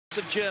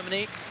Of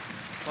Germany,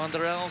 Van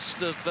der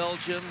Elst of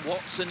Belgium,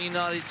 Watson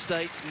United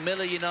States,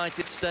 Miller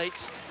United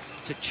States,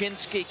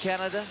 Tachinsky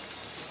Canada,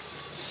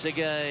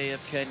 Sigay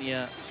of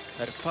Kenya,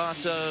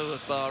 Herpato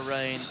of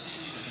Bahrain,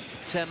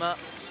 Tema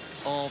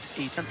of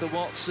Ethan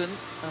Watson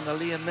and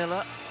Aaliyah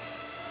Miller.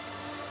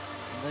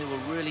 And they will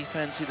really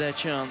fancy their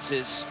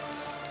chances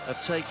of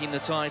taking the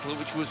title,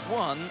 which was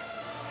won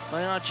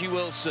by Archie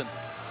Wilson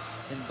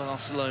in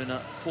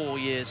Barcelona 4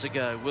 years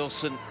ago.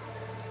 Wilson,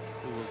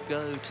 who will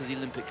go to the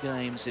Olympic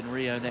Games in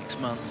Rio next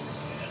month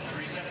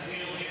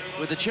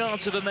with a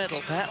chance of a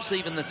medal, perhaps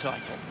even the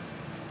title.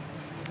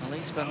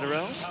 Elise van der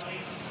Elst,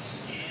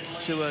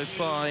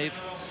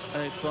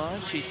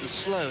 2:05.05. She's the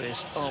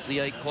slowest of the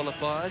 8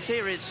 qualifiers.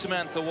 Here is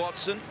Samantha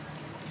Watson.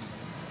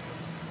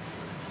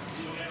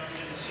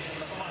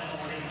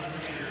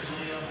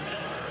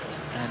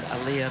 And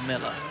Aaliyah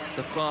Miller,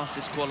 the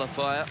fastest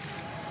qualifier.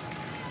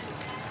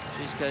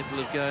 She's capable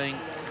of going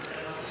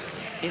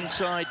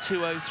inside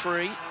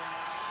 2:03.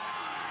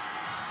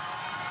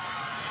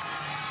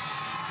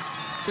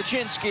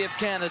 Tachinsky of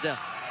Canada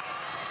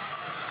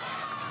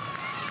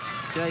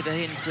gave a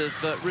hint of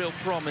real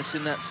promise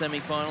in that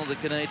semi-final, the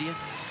Canadian.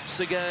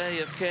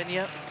 Sigay of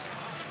Kenya.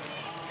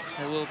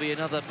 There will be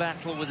another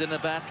battle within a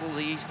battle.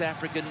 The East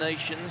African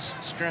nations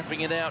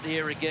scrapping it out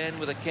here again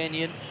with a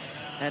Kenyan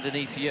and an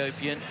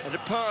Ethiopian.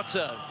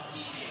 Herpato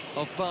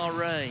of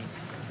Bahrain.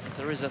 If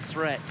there is a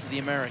threat to the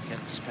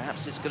Americans,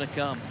 perhaps it's going to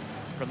come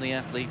from the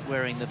athlete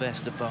wearing the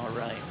vest of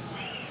Bahrain.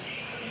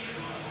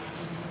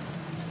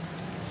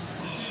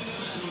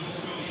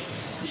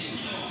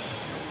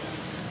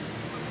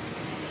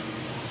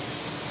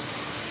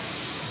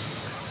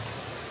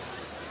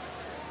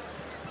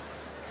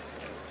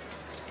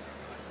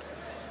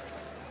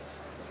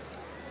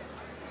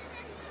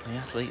 The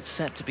athletes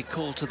set to be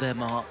called to their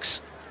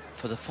marks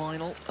for the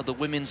final of the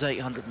women's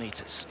 800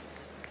 metres.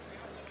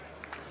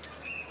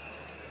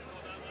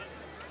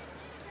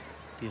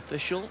 The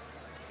official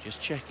just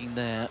checking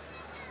there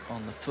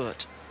on the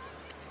foot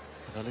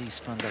of Elise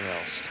van der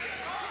Elst.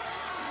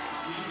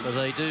 But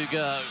they do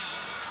go.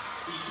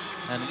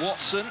 And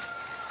Watson,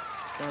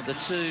 one of the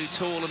 2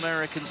 tall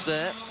Americans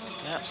there,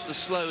 perhaps the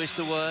slowest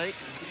away,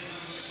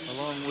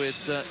 along with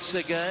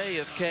Sigay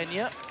of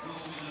Kenya.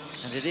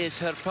 And it is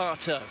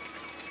Herpato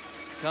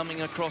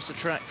coming across the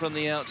track from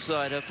the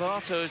outside.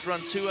 Herpato has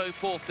run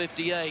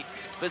 2:04.58,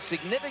 but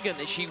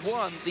significantly, she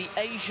won the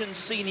Asian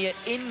Senior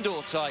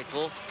Indoor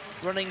title,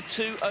 running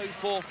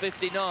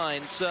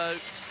 2:04.59. So,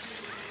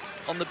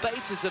 on the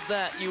basis of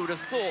that, you would have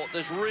thought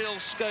there's real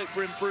scope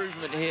for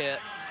improvement here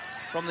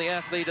from the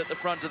athlete at the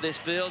front of this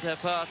field,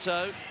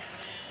 Herpato.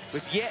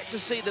 We've yet to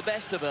see the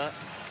best of her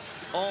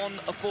on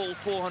a full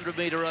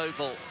 400-metre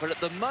oval. But at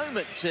the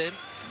moment, Tim,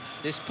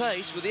 this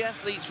pace, with the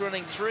athletes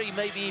running 3,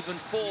 maybe even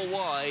 4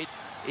 wide,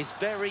 is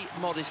very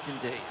modest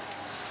indeed.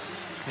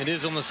 It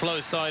is on the slow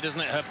side, isn't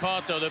it?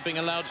 Herpato, they're being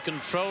allowed to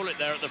control it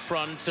there at the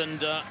front,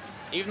 and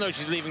even though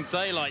she's leaving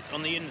daylight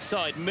on the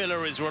inside,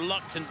 Miller is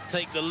reluctant to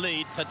take the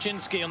lead.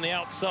 Tachinsky on the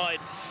outside,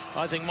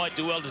 I think, might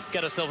do well to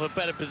get herself a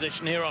better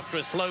position here after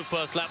a slow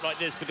first lap like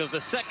this, because the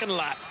second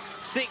lap,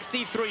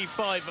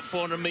 63.5 at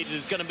 400 metres,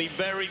 is going to be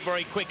very,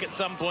 very quick at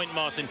some point,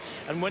 Martin.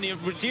 And when you're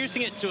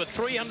reducing it to a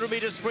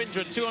 300-metre sprint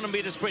or a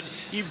 200-metre sprint,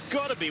 you've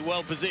got to be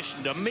well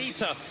positioned. A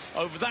metre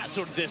over that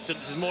sort of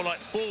distance is more like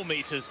 4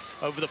 metres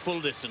over the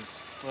full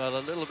distance. Well, a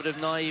little bit of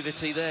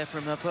naivety there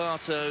from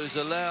Herpato, who's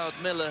allowed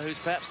Miller, who's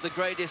perhaps the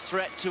greatest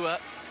threat to her,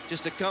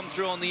 just to come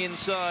through on the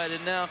inside.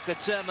 And now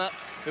Katema,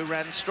 who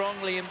ran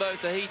strongly in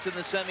both the heat and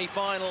the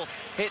semi-final,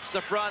 hits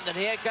the front. And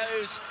here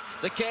goes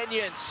the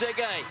Kenyan.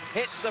 Sigay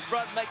hits the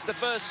front, makes the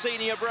first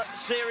serious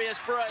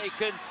break.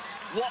 And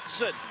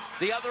Watson,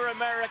 the other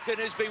American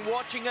who's been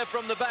watching her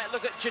from the back.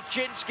 Look at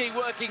Tachinsky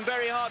working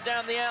very hard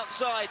down the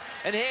outside.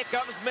 And here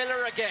comes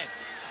Miller again.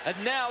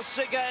 And now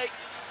Sigay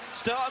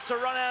starts to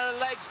run out of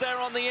legs there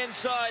on the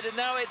inside, and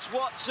now it's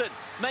Watson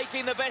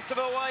making the best of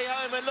her way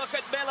home. And look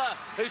at Miller,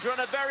 who's run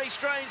a very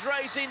strange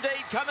race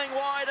indeed, coming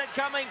wide and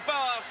coming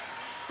fast.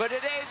 But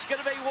it is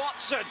going to be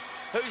Watson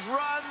who's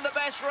run the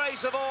best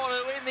race of all,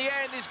 who in the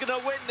end is going to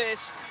win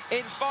this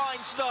in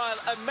fine style.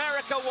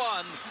 America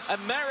 1,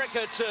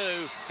 America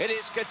 2. It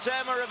is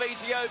Katema of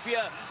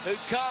Ethiopia who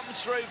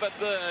comes through for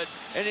 3rd.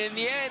 And in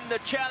the end, the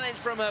challenge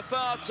from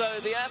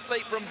Herpato, the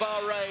athlete from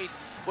Bahrain,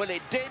 well,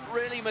 it didn't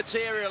really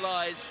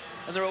materialise.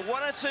 And there are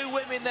 1 or 2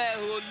 women there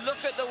who will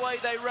look at the way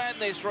they ran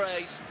this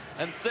race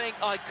and think,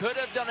 I could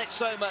have done it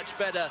so much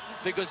better,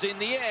 because in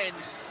the end,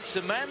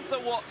 Samantha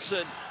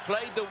Watson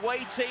played the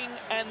waiting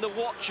and the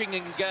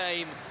watching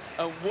game,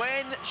 and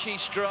when she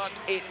struck,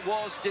 it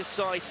was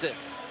decisive.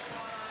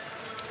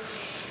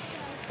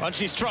 And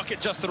she struck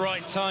at just the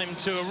right time,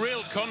 to a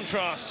real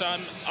contrast.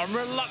 I'm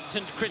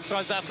reluctant to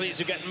criticise athletes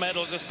who get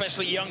medals,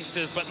 especially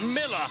youngsters, but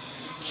Miller,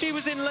 she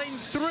was in lane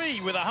 3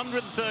 with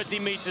 130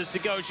 metres to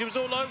go. She was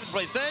all over the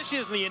place. There she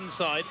is on the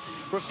inside,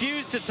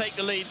 refused to take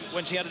the lead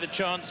when she had the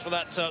chance for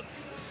that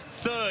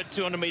 3rd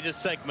 200-metre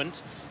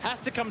segment.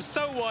 Has to come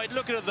so wide.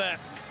 Look at her there,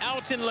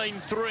 out in lane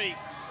 3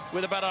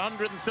 with about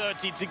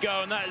 130 to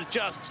go, and that is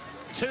just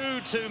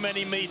too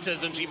many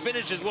meters, and she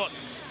finishes, what,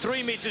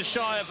 3 meters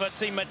shy of her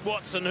teammate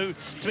Watson, who,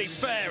 to be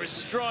fair, is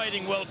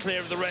striding well clear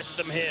of the rest of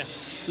them here.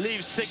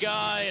 Leaves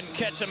Sigai and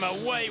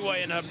Ketema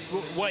way in her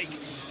wake.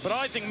 But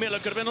I think Miller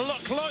could have been a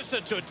lot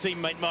closer to her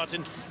teammate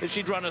Martin if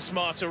she'd run a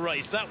smarter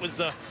race. That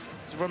was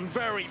from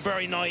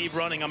very naive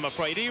running, I'm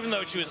afraid, even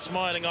though she was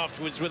smiling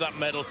afterwards with that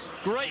medal.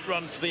 Great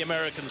run for the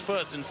Americans,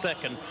 first and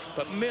second,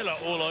 but Miller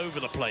all over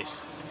the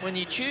place. When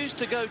you choose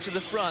to go to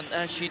the front,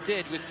 as she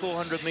did with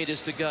 400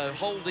 meters to go,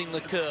 holding the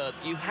curve,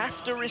 you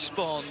have to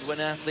respond when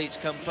athletes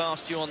come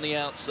past you on the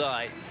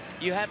outside.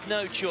 You have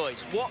no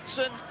choice.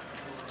 Watson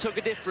took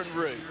a different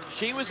route.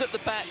 She was at the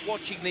back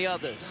watching the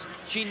others.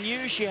 She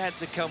knew she had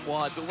to come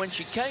wide, but when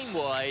she came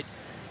wide,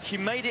 she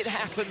made it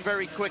happen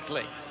very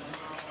quickly.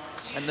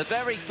 And the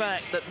very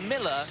fact that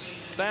Miller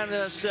found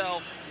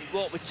herself,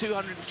 what, with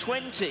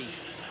 220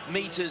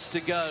 meters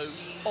to go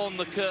on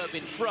the curve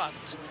in front,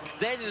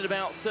 then at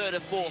about third or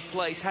fourth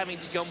place, having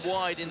to come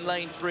wide in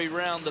lane 3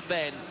 round the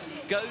bend,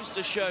 goes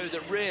to show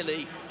that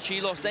really she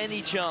lost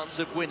any chance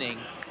of winning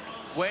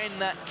when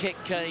that kick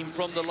came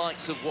from the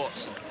likes of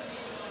Watson.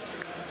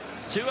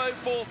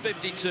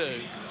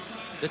 2:04.52.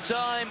 The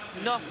time,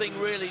 nothing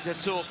really to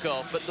talk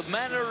of, but the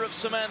manner of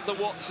Samantha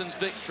Watson's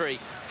victory,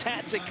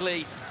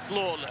 tactically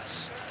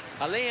flawless.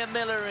 Aaliyah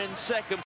Miller in second.